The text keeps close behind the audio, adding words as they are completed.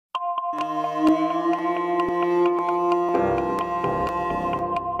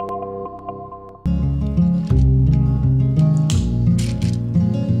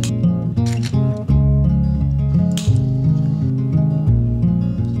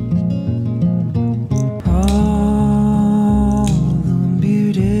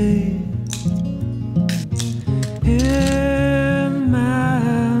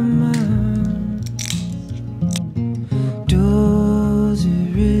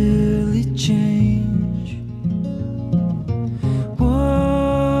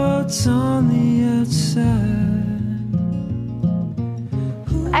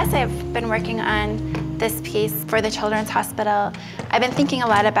As I've been working on this piece for the Children's Hospital, I've been thinking a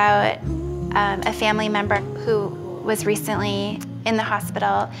lot about a family member who was recently in the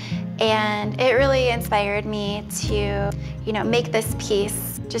hospital, and it really inspired me to, make this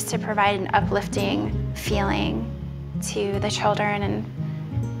piece just to provide an uplifting feeling to the children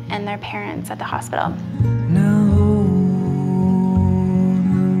and their parents at the hospital. Now hold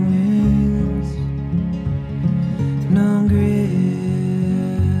the wings, now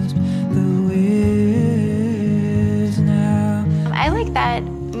grasp the waves now. I like that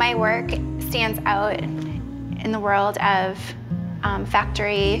my work stands out in the world of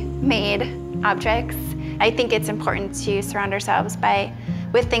factory-made objects. I think it's important to surround ourselves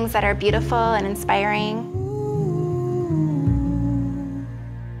with things that are beautiful and inspiring.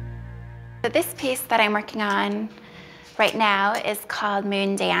 This piece that I'm working on right now is called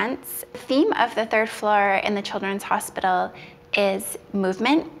Moondance. The theme of the third floor in the Children's Hospital is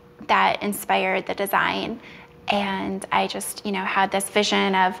movement that inspired the design. And I just, had this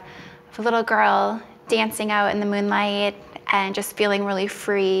vision of a little girl dancing out in the moonlight and just feeling really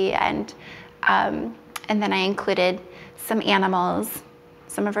free. And then I included some animals,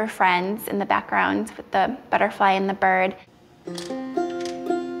 some of her friends in the background with the butterfly and the bird.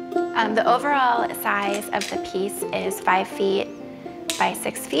 The overall size of the piece is 5 feet by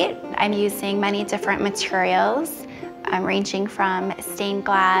 6 feet. I'm using many different materials, ranging from stained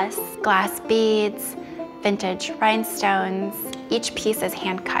glass, glass beads, vintage rhinestones. Each piece is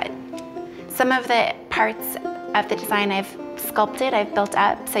hand cut. Some of the parts of the design I've sculpted, I've built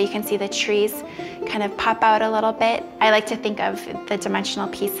up, so you can see the trees kind of pop out a little bit. I like to think of the dimensional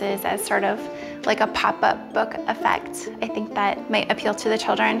pieces as sort of like a pop-up book effect. I think that might appeal to the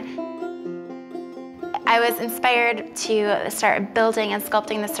children. I was inspired to start building and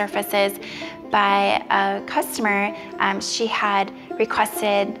sculpting the surfaces by a customer. She had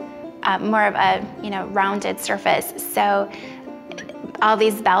requested more of a rounded surface, so all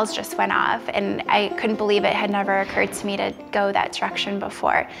these bells just went off, and I couldn't believe it had never occurred to me to go that direction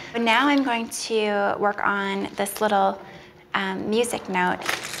before. But now I'm going to work on this little music note.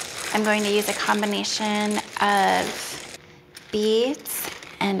 I'm going to use a combination of beads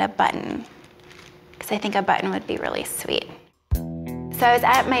and a button, because I think a button would be really sweet. So I was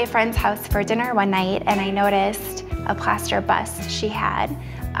at my friend's house for dinner one night, and I noticed a plaster bust she had.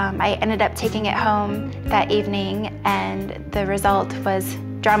 I ended up taking it home that evening, and the result was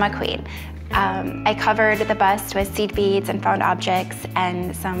Drama Queen. I covered the bust with seed beads and found objects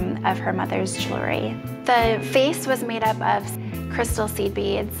and some of her mother's jewelry. The face was made up of crystal seed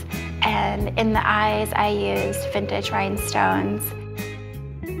beads, and in the eyes I used vintage rhinestones.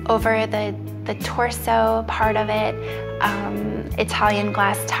 Over the torso part of it, Italian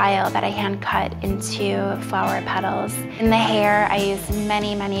glass tile that I hand cut into flower petals. In the hair, I used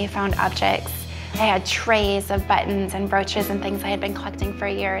many found objects. I had trays of buttons and brooches and things I had been collecting for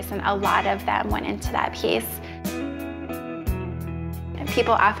years, and a lot of them went into that piece. And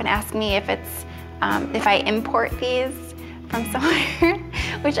people often ask me if I import these from somewhere,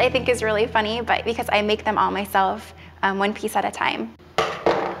 which I think is really funny, but because I make them all myself, one piece at a time.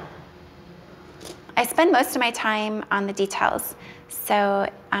 I spend most of my time on the details. So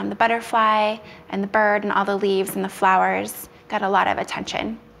the butterfly and the bird and all the leaves and the flowers got a lot of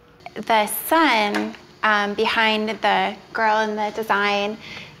attention. The sun behind the girl in the design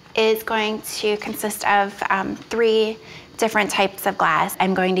is going to consist of 3 different types of glass.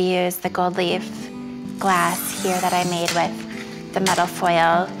 I'm going to use the gold leaf glass here that I made with the metal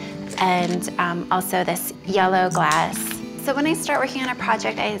foil, and also this yellow glass. So when I start working on a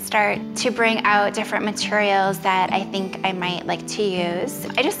project, I start to bring out different materials that I think I might like to use.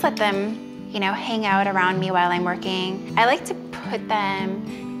 I just let them, hang out around me while I'm working. I like to put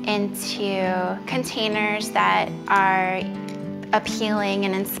them into containers that are appealing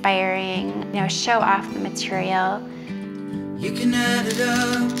and inspiring, show off the material. You can add it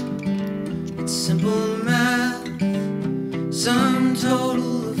up, it's simple math, sum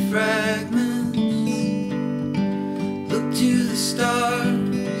total of fragments. Look to the stars,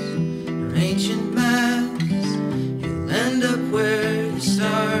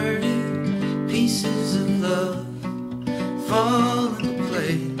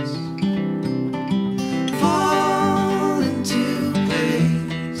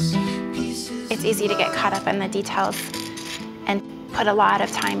 it's easy to get caught up in the details and put a lot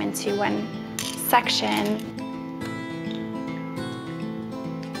of time into one section.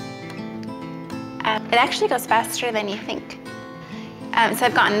 It actually goes faster than you think. So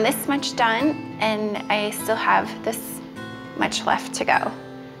I've gotten this much done, and I still have this much left to go.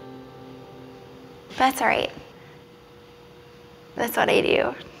 But that's all right. That's what I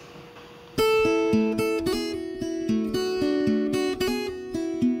do.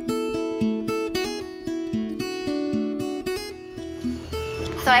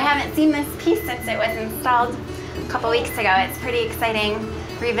 So I haven't seen this piece since it was installed a couple weeks ago. It's pretty exciting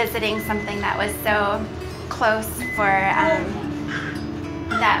revisiting something that was so close for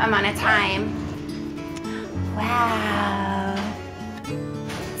that amount of time. Wow.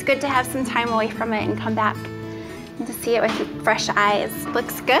 It's good to have some time away from it and come back and to see it with fresh eyes.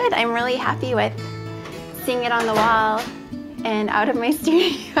 Looks good. I'm really happy with seeing it on the wall and out of my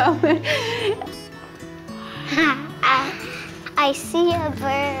studio. I see a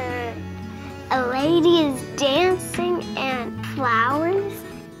bird. A lady is dancing and flowers.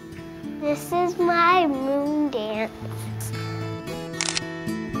 This is my Moondance.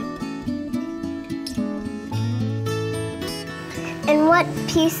 And what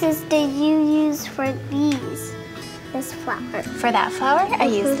pieces do you use for these? This flower. For that flower, I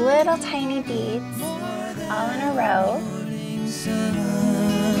use little tiny beads all in a row.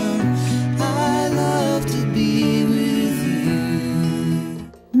 I love to be with you.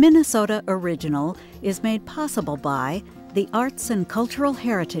 Minnesota Original is made possible by the Arts and Cultural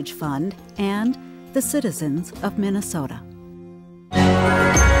Heritage Fund and the citizens of Minnesota.